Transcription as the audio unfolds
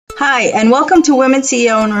Hi, and welcome to Women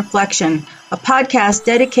CEO in Reflection, a podcast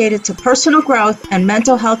dedicated to personal growth and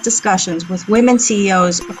mental health discussions with women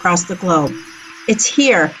CEOs across the globe. It's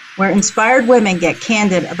here where inspired women get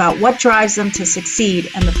candid about what drives them to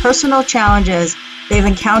succeed and the personal challenges they've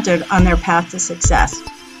encountered on their path to success.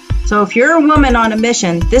 So if you're a woman on a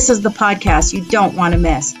mission, this is the podcast you don't want to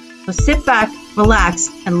miss. So sit back,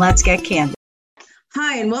 relax, and let's get candid.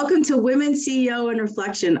 Hi, and welcome to Women CEO in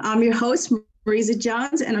Reflection. I'm your host, Marisa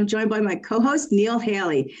Jones, and I'm joined by my co-host, Neil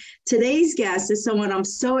Haley. Today's guest is someone I'm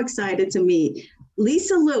so excited to meet.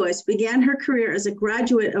 Lisa Lewis began her career as a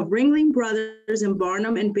graduate of Ringling Brothers and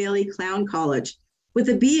Barnum and Bailey Clown College. With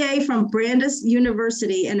a BA from Brandeis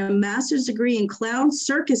University and a master's degree in clown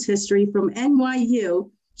circus history from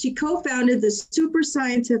NYU, she co-founded the Super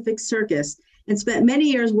Scientific Circus and spent many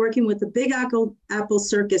years working with the Big Apple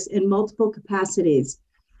Circus in multiple capacities.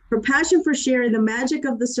 Her passion for sharing the magic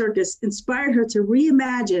of the circus inspired her to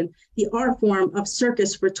reimagine the art form of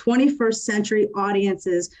circus for 21st century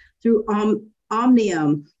audiences through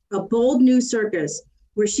Omnium, a bold new circus,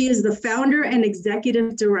 where she is the founder and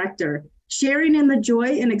executive director. Sharing in the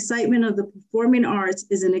joy and excitement of the performing arts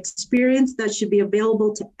is an experience that should be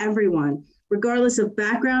available to everyone, regardless of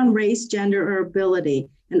background, race, gender, or ability.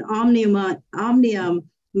 And Omnium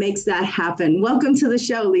makes that happen. Welcome to the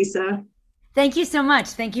show, Lisa. Thank you so much.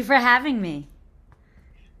 Thank you for having me.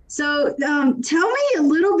 So tell me a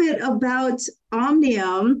little bit about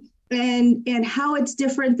Omnium and how it's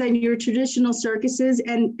different than your traditional circuses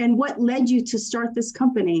and what led you to start this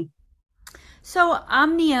company. So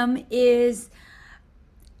Omnium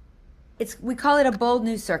we call it a bold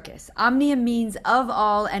new circus. Omnium means of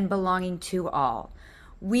all and belonging to all.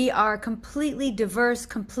 We are completely diverse,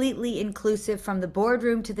 completely inclusive, from the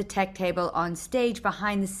boardroom to the tech table, on stage,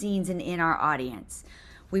 behind the scenes, and in our audience.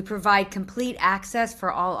 We provide complete access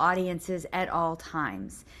for all audiences at all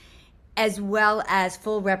times, as well as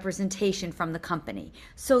full representation from the company.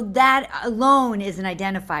 So that alone is an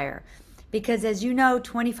identifier. Because as you know,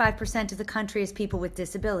 25% of the country is people with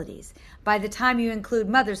disabilities. By the time you include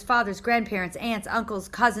mothers, fathers, grandparents, aunts, uncles,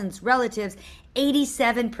 cousins, relatives,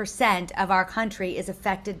 87% of our country is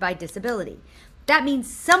affected by disability. That means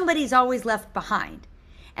somebody's always left behind.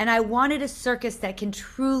 And I wanted a circus that can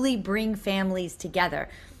truly bring families together,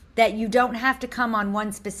 that you don't have to come on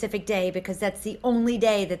one specific day because that's the only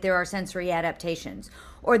day that there are sensory adaptations,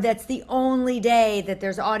 or that's the only day that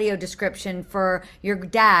there's audio description for your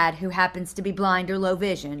dad who happens to be blind or low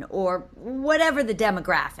vision, or whatever the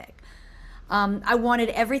demographic. I wanted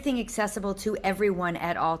everything accessible to everyone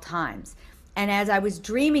at all times. And as I was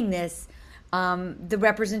dreaming this, the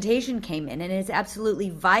representation came in, and it's absolutely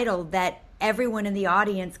vital that everyone in the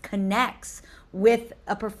audience connects with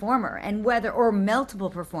a performer, and or multiple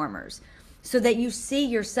performers, so that you see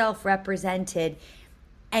yourself represented,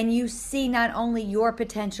 and you see not only your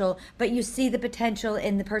potential, but you see the potential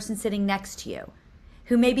in the person sitting next to you,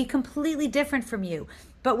 who may be completely different from you.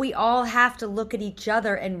 But we all have to look at each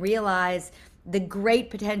other and realize the great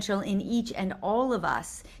potential in each and all of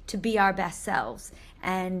us to be our best selves.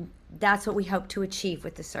 And that's what we hope to achieve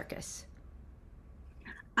with the circus.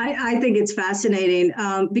 I think it's fascinating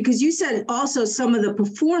because you said also some of the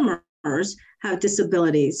performers have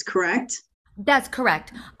disabilities, correct? That's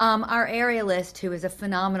correct. Our aerialist, who is a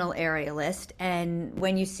phenomenal aerialist, and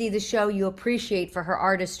when you see the show, you appreciate for her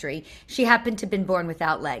artistry. She happened to have been born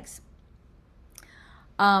without legs.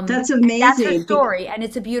 That's amazing. That's her story, and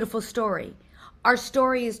it's a beautiful story. Our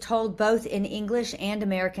story is told both in English and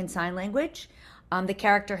American Sign Language. The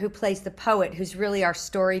character who plays the poet, who's really our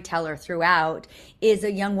storyteller throughout, is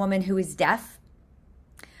a young woman who is deaf.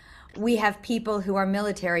 We have people who are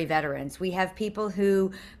military veterans. We have people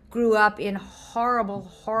who grew up in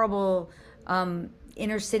horrible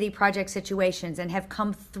inner city project situations and have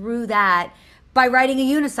come through that by riding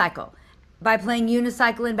a unicycle, by playing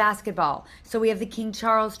unicycle in basketball. So we have the King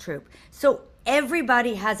Charles Troupe. So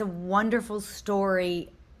everybody has a wonderful story,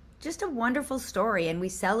 just a wonderful story, and we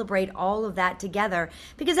celebrate all of that together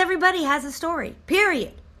because everybody has a story,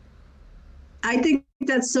 period. I think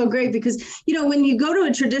that's so great because, you know, when you go to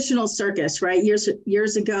a traditional circus, right, years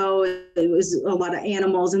ago, it was a lot of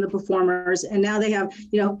animals and the performers, and now they have,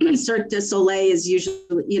 you know, Cirque du Soleil is usually,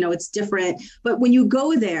 you know, it's different. But when you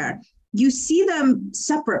go there, you see them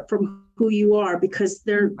separate from who you are because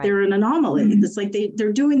they're an anomaly. Mm-hmm. It's like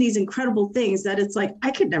they're doing these incredible things that it's like,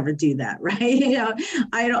 I could never do that, right? You know,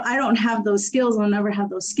 I don't have those skills. I'll never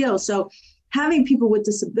have those skills. So having people with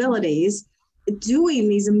disabilities doing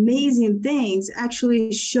these amazing things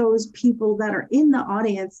actually shows people that are in the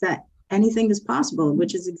audience that anything is possible,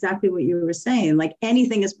 which is exactly what you were saying. Like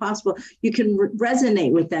anything is possible. You can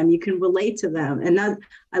resonate with them. You can relate to them. And that,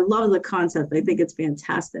 I love the concept. I think it's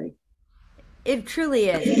fantastic. It truly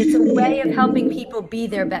is. It's a way of helping people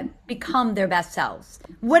become their best selves.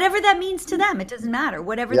 Whatever that means to them, it doesn't matter.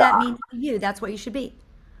 Whatever that Yeah, means to you, that's what you should be.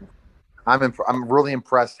 I'm really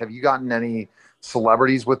impressed. Have you gotten any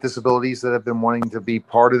celebrities with disabilities that have been wanting to be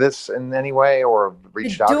part of this in any way or The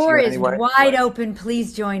reached out to door you in is any way? wide open.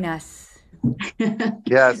 Please join us.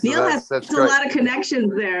 Yeah, so Neil has that's a great. lot of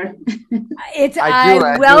connections there.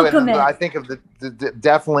 I welcome it. I think of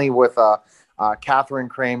definitely with Catherine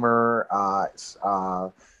Kramer,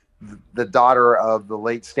 the daughter of the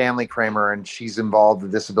late Stanley Kramer, and she's involved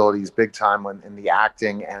with disabilities big time in the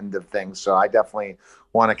acting end of things. So I definitely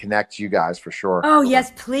want to connect you guys for sure. Oh,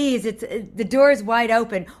 yes, please. The door is wide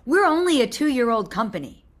open. We're only a 2-year-old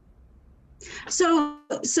company.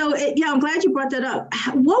 Yeah, I'm glad you brought that up.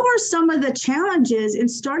 What were some of the challenges in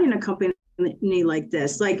starting a company like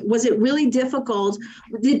this? Like, was it really difficult?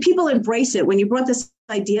 Did people embrace it when you brought this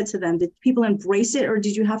idea to them? Did people embrace it, or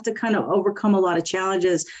did you have to kind of overcome a lot of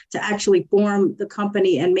challenges to actually form the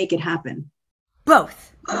company and make it happen?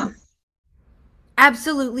 Both.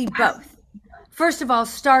 Absolutely both. First of all,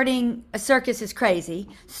 starting a circus is crazy.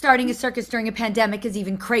 Starting a circus during a pandemic is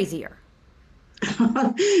even crazier.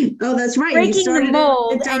 Oh, that's right. You Breaking the started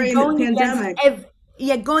mold it and during the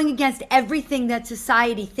pandemic. going against everything that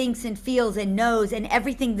society thinks and feels and knows and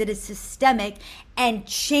everything that is systemic, and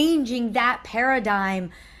changing that paradigm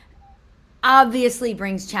obviously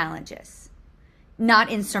brings challenges. Not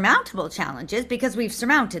insurmountable challenges, because we've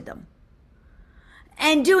surmounted them.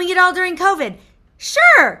 And doing it all during COVID.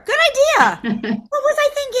 Sure, good idea. What was I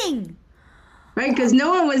thinking? Right, because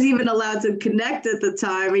no one was even allowed to connect at the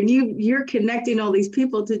time, and you're connecting all these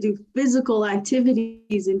people to do physical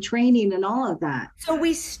activities and training and all of that. So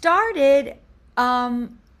we started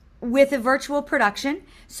with a virtual production.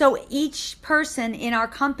 So each person in our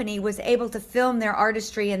company was able to film their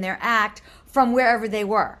artistry and their act from wherever they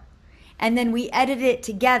were. And then we edited it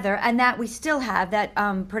together, and that we still have. That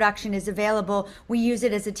production is available. We use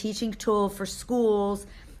it as a teaching tool for schools,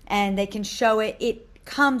 and they can show it. It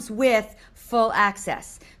comes with full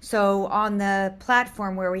access. So on the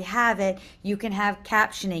platform where we have it, you can have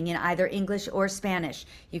captioning in either English or Spanish.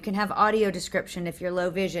 You can have audio description if you're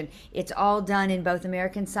low vision. It's all done in both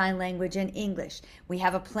American Sign Language and English. We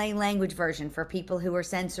have a plain language version for people who are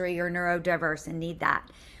sensory or neurodiverse and need that.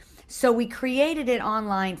 So we created it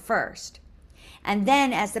online first. And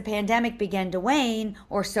then as the pandemic began to wane,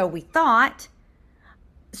 or so we thought,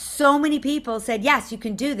 so many people said, yes, you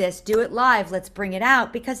can do this, do it live, let's bring it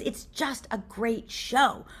out, because it's just a great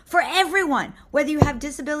show for everyone. Whether you have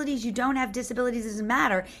disabilities, you don't have disabilities, doesn't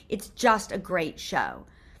matter. It's just a great show.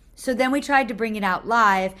 So then we tried to bring it out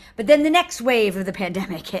live, but then the next wave of the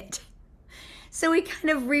pandemic hit. So we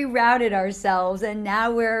kind of rerouted ourselves, and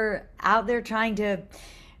now we're out there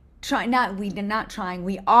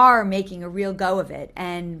we are making a real go of it,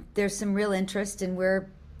 and there's some real interest, and we're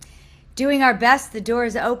doing our best. The door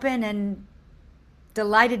is open, and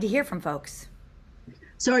delighted to hear from folks.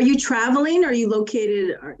 So are you traveling? Are you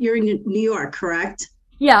located, you're in New York, correct?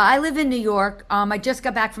 Yeah, I live in New York. I just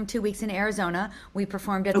got back from 2 weeks in Arizona. We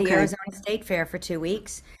performed at the Okay. Arizona State Fair for 2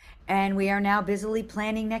 weeks, and we are now busily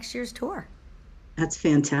planning next year's tour. That's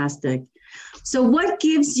fantastic. So what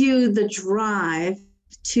gives you the drive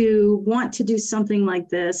to want to do something like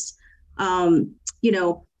this?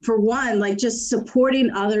 For one, like just supporting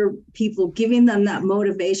other people, giving them that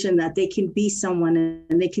motivation that they can be someone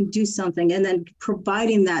and they can do something, and then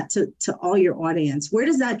providing that to all your audience. Where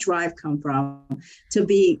does that drive come from, to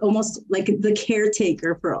be almost like the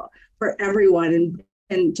caretaker for everyone,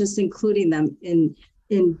 and just including them in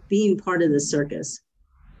being part of the circus?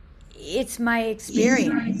 It's my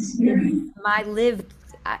experience, my lived.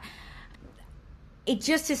 It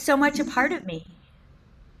just is so much a part of me.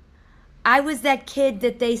 I was that kid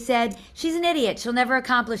that they said, she's an idiot, she'll never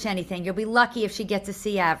accomplish anything, you'll be lucky if she gets a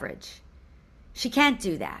C average. She can't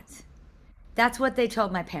do that. That's what they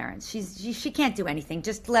told my parents. She can't do anything,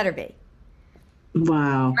 just let her be.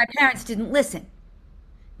 Wow. My parents didn't listen.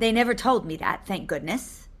 They never told me that, thank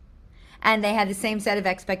goodness. And they had the same set of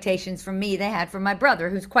expectations from me they had from my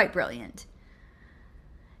brother, who's quite brilliant.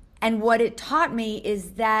 And what it taught me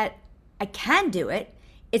is that I can do it,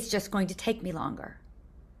 it's just going to take me longer.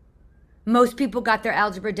 Most people got their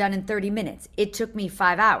algebra done in 30 minutes. It took me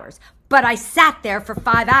 5 hours. But I sat there for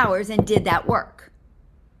 5 hours and did that work.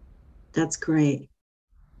 That's great.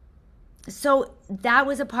 So that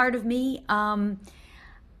was a part of me. My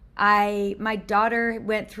daughter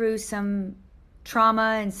went through some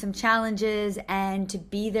trauma and some challenges, and to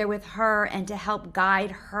be there with her and to help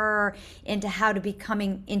guide her into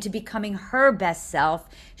becoming her best self.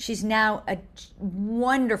 She's now a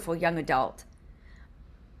wonderful young adult,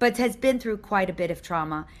 but has been through quite a bit of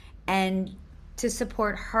trauma, and to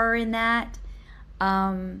support her in that,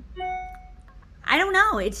 I don't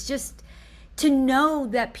know. It's just to know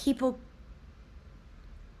that people,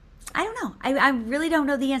 I don't know. I really don't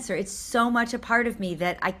know the answer. It's so much a part of me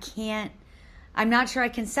that I'm not sure I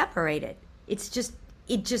can separate it. It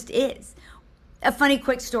just is. A funny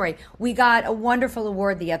quick story. We got a wonderful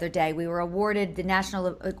award the other day. We were awarded the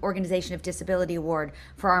National Organization of Disability Award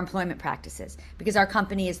for our employment practices because our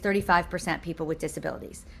company is 35% people with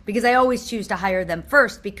disabilities. Because I always choose to hire them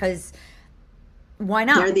first because why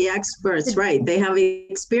not? They're the experts, right? They have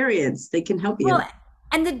experience. They can help you. Well,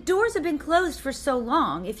 and the doors have been closed for so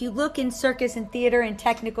long. If you look in circus and theater and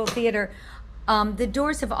technical theater, the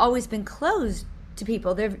doors have always been closed to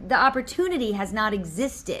people. The opportunity has not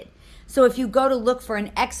existed. So if you go to look for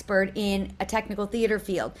an expert in a technical theater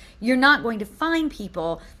field, you're not going to find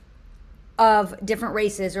people of different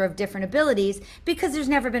races or of different abilities because there's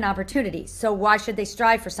never been opportunities. So why should they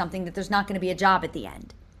strive for something that there's not going to be a job at the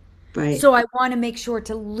end? Right. So I want to make sure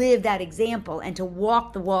to live that example and to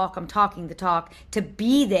walk the walk, I'm talking the talk, to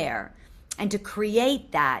be there and to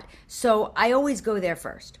create that. So I always go there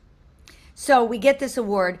first. So we get this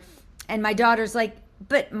award and my daughter's like,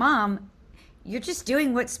 but Mom, you're just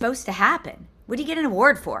doing what's supposed to happen. What do you get an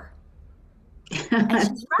award for? And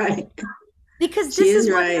she's right. Because this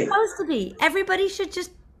is what it's supposed to be. Everybody should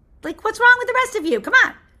just, like, what's wrong with the rest of you? Come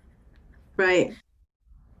on. Right.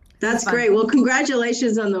 That's great. Well,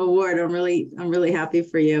 congratulations on the award. I'm really happy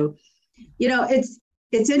for you. You know,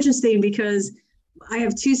 it's interesting because I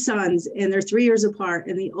have two sons and they're 3 years apart,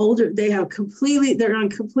 and the older they're on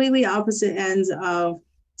completely opposite ends of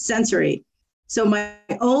sensory. So my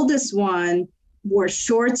oldest one wore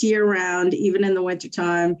shorts year round, even in the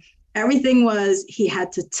wintertime. Everything was, he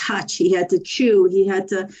had to touch, he had to chew, he had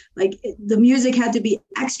to, like, the music had to be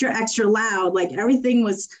extra, extra loud. Like everything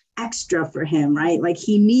was extra for him, right? Like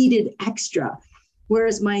he needed extra.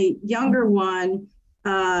 Whereas my younger one,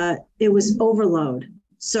 it was overload.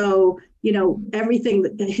 So, you know,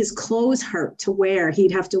 everything, his clothes hurt to wear.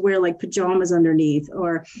 He'd have to wear like pajamas underneath,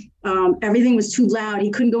 or everything was too loud.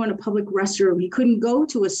 He couldn't go in a public restroom. He couldn't go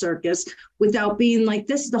to a circus without being like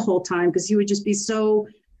this the whole time because he would just be so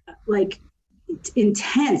like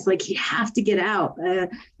intense. Like he'd have to get out.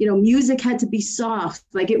 You know, music had to be soft.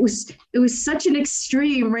 Like it was such an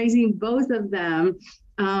extreme raising both of them.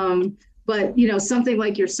 But, you know, something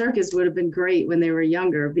like your circus would have been great when they were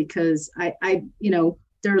younger because I you know,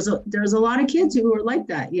 there's a lot of kids who are like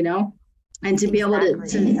that, you know, and to be able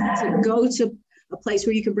to go to a place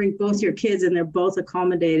where you can bring both your kids and they're both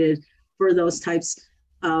accommodated for those types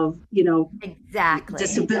of, you know,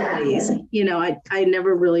 disabilities. You know, I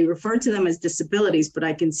never really referred to them as disabilities, but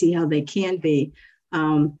I can see how they can be.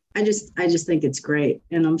 I just think it's great.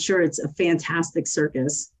 And I'm sure it's a fantastic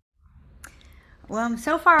circus. Well,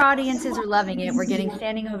 so far audiences are loving it. We're getting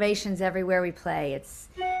standing ovations everywhere we play.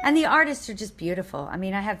 And the artists are just beautiful. I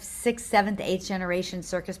mean, I have 6th, 7th, 8th generation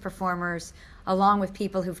circus performers, along with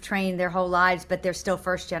people who've trained their whole lives, but they're still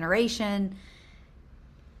first generation.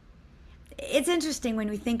 It's interesting when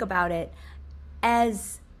we think about it. I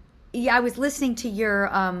was listening to your,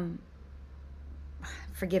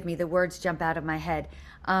 forgive me, the words jump out of my head.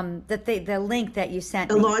 The link that you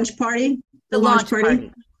sent me. The launch party? The launch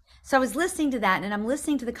party. So I was listening to that, and I'm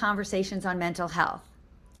listening to the conversations on mental health.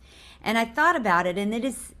 And I thought about it, and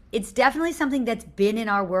it's definitely something that's been in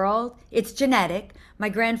our world. It's genetic. My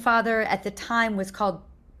grandfather at the time they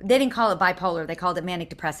didn't call it bipolar, they called it manic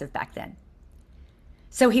depressive back then.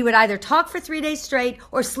 So he would either talk for 3 days straight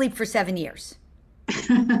or sleep for 7 years.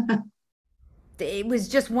 It was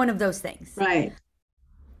just one of those things. Right.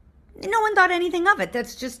 No one thought anything of it.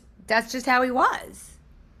 That's just how he was.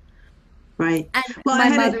 Right. And my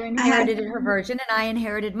mother inherited her version and I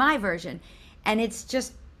inherited my version. And it's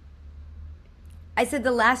just, I said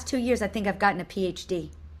the last 2 years, I think I've gotten a PhD.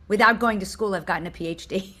 Without going to school, I've gotten a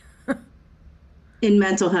PhD. In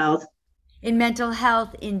mental health. In mental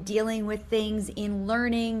health, in dealing with things, in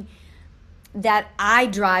learning that I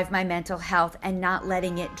drive my mental health and not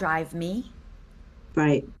letting it drive me.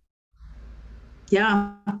 Right.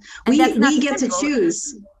 Yeah. We get to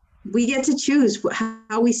choose. We get to choose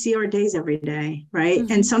how we see our days every day, right?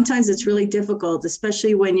 Mm-hmm. And sometimes it's really difficult,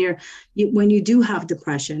 especially when you do have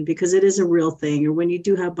depression, because it is a real thing, or when you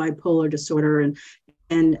do have bipolar disorder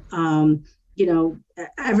and you know,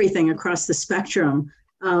 everything across the spectrum.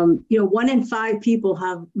 You know, 1 in 5 people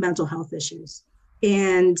have mental health issues.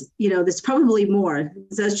 And, there's probably more.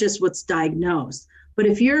 That's just what's diagnosed. But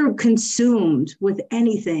if you're consumed with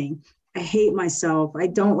anything, I hate myself, I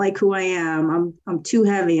don't like who I am, I'm too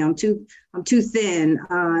heavy, I'm too thin,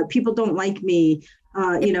 people don't like me,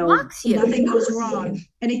 nothing goes wrong.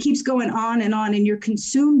 And it keeps going on, and you're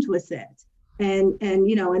consumed with it. And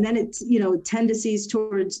then it's, tendencies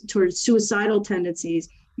towards suicidal tendencies.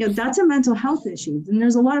 That's a mental health issue. And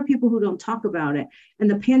there's a lot of people who don't talk about it. And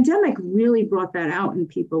the pandemic really brought that out in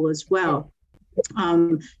people as well.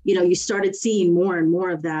 You started seeing more and more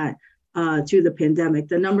of that through the pandemic.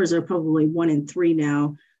 The numbers are probably 1 in 3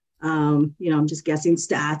 now. I'm just guessing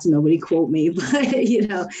stats. Nobody quote me, but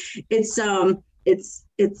it's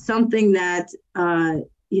something that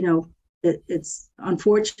it's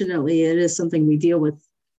unfortunately it is something we deal with,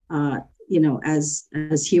 as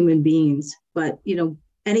human beings. But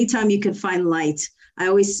anytime you can find light, I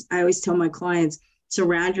always tell my clients,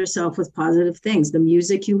 surround yourself with positive things. The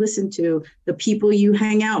music you listen to, the people you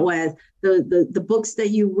hang out with, the books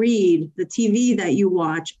that you read, the TV that you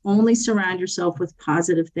watch. Only surround yourself with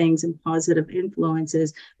positive things and positive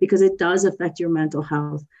influences, because it does affect your mental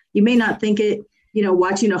health. You may not think it,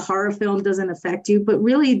 watching a horror film doesn't affect you, but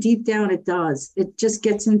really deep down it does. It just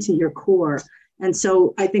gets into your core. And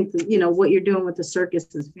so I think that, what you're doing with the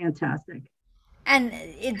circus is fantastic. And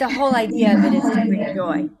the whole idea of it is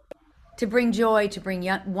to bring joy, to bring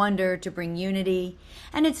wonder, to bring unity.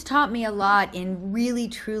 And it's taught me a lot in really,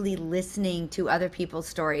 truly listening to other people's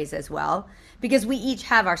stories as well, because we each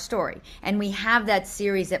have our story and we have that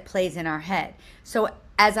series that plays in our head. So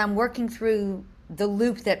as I'm working through the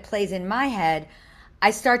loop that plays in my head,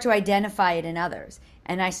 I start to identify it in others.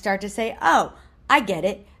 And I start to say, oh, I get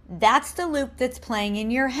it. That's the loop that's playing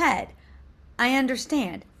in your head. I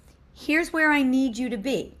understand. Here's where I need you to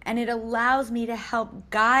be. And it allows me to help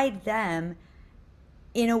guide them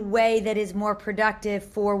in a way that is more productive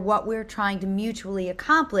for what we're trying to mutually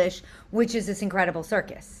accomplish, which is this incredible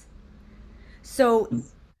circus. So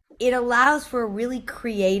it allows for a really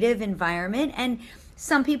creative environment, and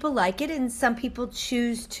some people like it and some people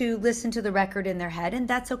choose to listen to the record in their head, and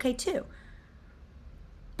that's okay too.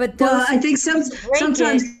 But I think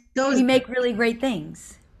sometimes we make really great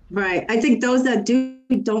things. Right. I think those that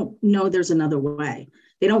don't know there's another way.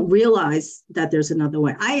 They don't realize that there's another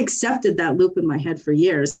way. I accepted that loop in my head for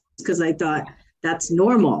years because I thought that's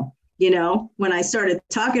normal. When I started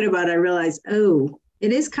talking about it, I realized, oh,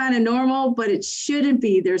 it is kind of normal, but it shouldn't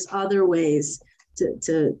be. There's other ways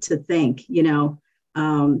to think,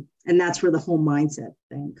 and that's where the whole mindset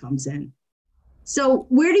thing comes in. So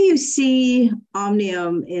where do you see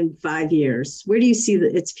Omnium in 5 years? Where do you see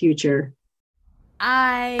its future?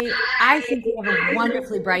 I think we have a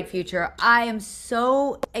wonderfully bright future. I am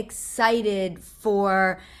so excited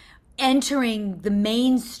for entering the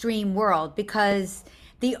mainstream world, because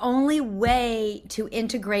the only way to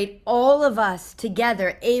integrate all of us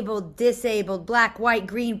together, able, disabled, black, white,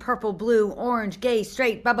 green, purple, blue, orange, gay,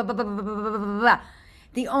 straight, blah, blah, blah, blah, blah, blah, blah, blah, blah.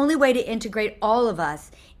 The only way to integrate all of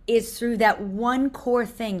us is through that one core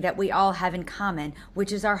thing that we all have in common,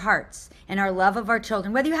 which is our hearts and our love of our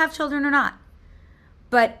children, whether you have children or not.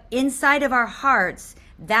 But inside of our hearts,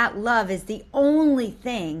 that love is the only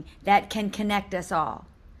thing that can connect us all.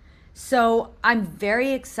 So I'm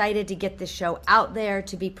very excited to get this show out there,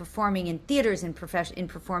 to be performing in theaters, in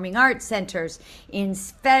performing arts centers, in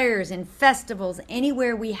fairs, in festivals,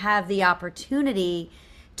 anywhere we have the opportunity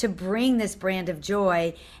to bring this brand of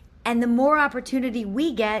joy. And the more opportunity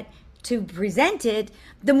we get to present it,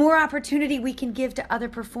 the more opportunity we can give to other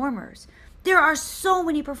performers. There are so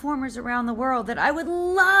many performers around the world that I would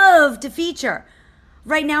love to feature.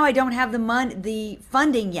 Right now, I don't have the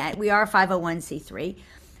funding yet. We are a 501c3,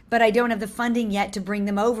 but I don't have the funding yet to bring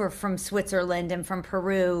them over from Switzerland and from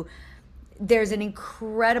Peru. There's an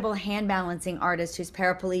incredible hand balancing artist who's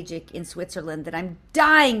paraplegic in Switzerland that I'm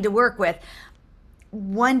dying to work with.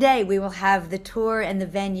 One day we will have the tour and the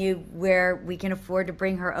venue where we can afford to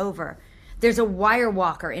bring her over. There's a wire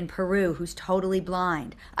walker in Peru who's totally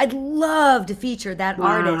blind. I'd love to feature that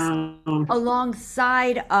artist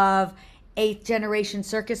alongside of 8th generation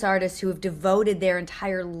circus artists who have devoted their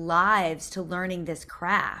entire lives to learning this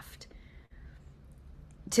craft.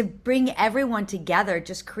 To bring everyone together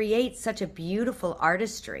just creates such a beautiful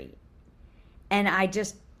artistry. And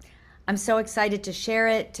I'm so excited to share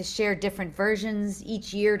it, to share different versions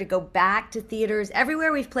each year, to go back to theaters.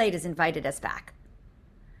 Everywhere we've played has invited us back.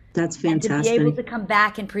 That's fantastic. And to be able to come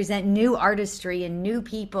back and present new artistry and new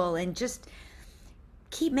people and just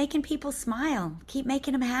keep making people smile, keep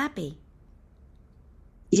making them happy.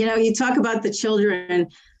 You talk about the children,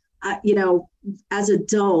 as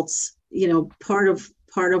adults, part of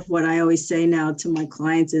part of what I always say now to my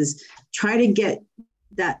clients is try to get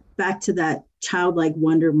that back to that childlike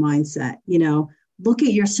wonder mindset. Look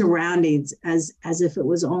at your surroundings as if it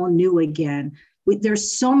was all new again.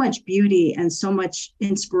 There's so much beauty and so much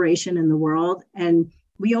inspiration in the world, and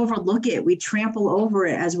we overlook it. We trample over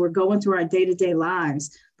it as we're going through our day-to-day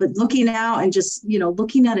lives. But looking out and just,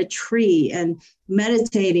 looking at a tree and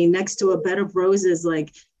meditating next to a bed of roses,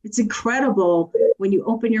 like, it's incredible when you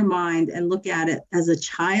open your mind and look at it as a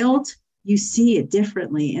child. You see it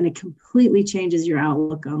differently, and it completely changes your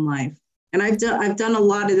outlook on life. And I've done a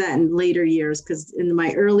lot of that in later years, because in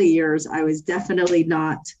my early years, I was definitely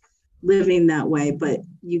not living that way. But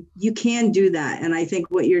you can do that. And I think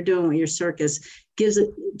what you're doing with your circus gives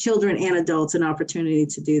children and adults an opportunity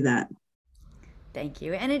to do that. Thank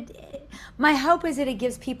you. And my hope is that it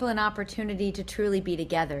gives people an opportunity to truly be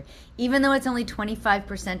together. Even though it's only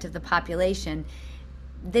 25% of the population,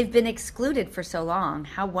 they've been excluded for so long.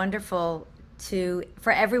 How wonderful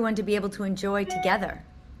for everyone to be able to enjoy together.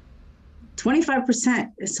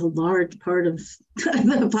 25% is a large part of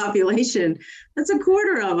the population. That's a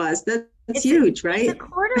quarter of us. That's huge, right? It's a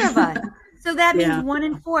quarter of us. So that means 1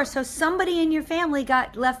 in 4. So somebody in your family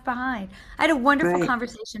got left behind. I had a wonderful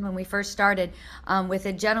conversation when we first started with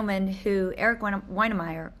a gentleman Eric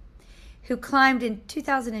Weinemeyer, who climbed in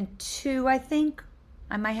 2002, I think.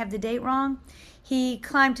 I might have the date wrong. He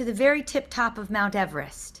climbed to the very tip top of Mount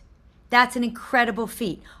Everest. That's an incredible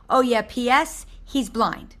feat. Oh yeah, P.S., he's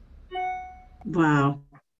blind. Wow.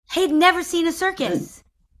 He'd never seen a circus.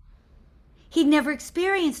 He'd never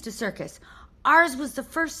experienced a circus. Ours was the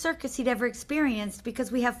first circus he'd ever experienced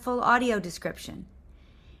because we have full audio description.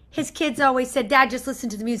 His kids always said, "Dad, just listen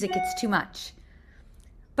to the music. It's too much."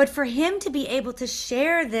 But for him to be able to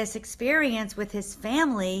share this experience with his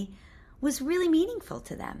family was really meaningful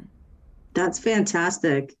to them. That's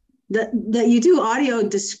fantastic. That you do audio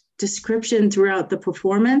description throughout the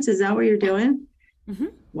performance. Is that what you're doing? Mm-hmm.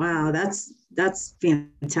 Wow, that's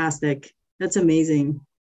fantastic. That's amazing.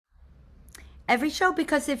 Every show,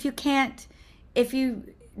 because if you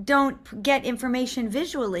don't get information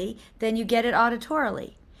visually, then you get it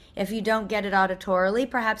auditorily. If you don't get it auditorily,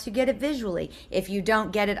 perhaps you get it visually. If you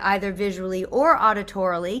don't get it either visually or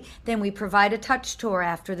auditorily, then we provide a touch tour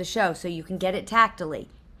after the show so you can get it tactily.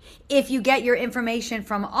 If you get your information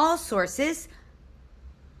from all sources,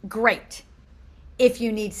 great. If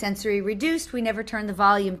you need sensory reduced, we never turn the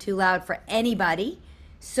volume too loud for anybody,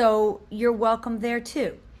 so you're welcome there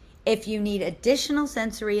too. If you need additional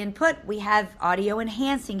sensory input, we have audio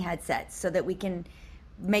enhancing headsets so that we can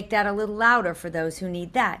make that a little louder for those who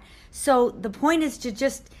need that. So the point is to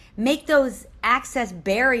just make those access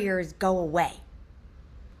barriers go away.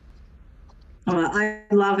 Oh, I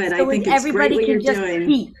love it. So I think it's great what you're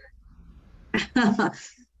doing.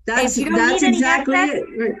 That's exactly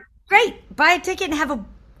it. Great. Buy a ticket and have a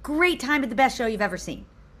great time at the best show you've ever seen.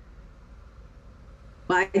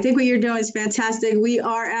 Well, I think what you're doing is fantastic. We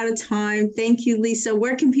are out of time. Thank you, Lisa.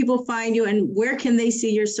 Where can people find you, and where can they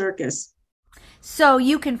see your circus? So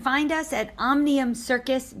you can find us at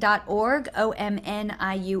omniumcircus.org,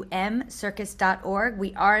 OMNIUM circus.org.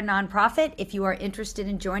 We are a nonprofit. If you are interested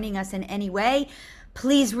in joining us in any way,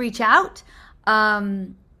 please reach out.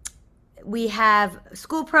 We have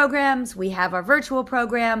school programs. We have our virtual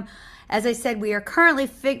program. As I said, we are currently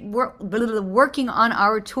working on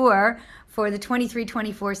our tour for the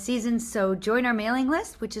 23-24 season. So join our mailing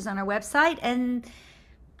list, which is on our website, and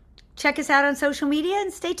check us out on social media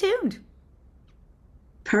and stay tuned.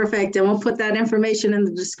 Perfect. And we'll put that information in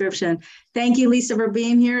the description. Thank you, Lisa, for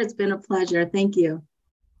being here. It's been a pleasure. Thank you.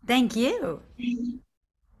 Thank you.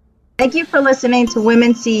 Thank you for listening to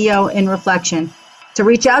Women CEO in Reflection. To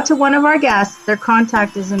reach out to one of our guests, their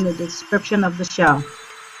contact is in the description of the show.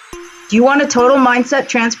 Do you want a total mindset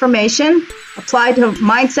transformation? Apply to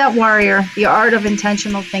Mindset Warrior, The Art of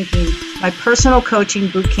Intentional Thinking, my personal coaching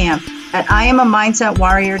boot camp at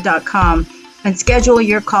IamAMindsetWarrior.com, and schedule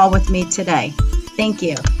your call with me today. Thank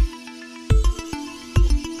you.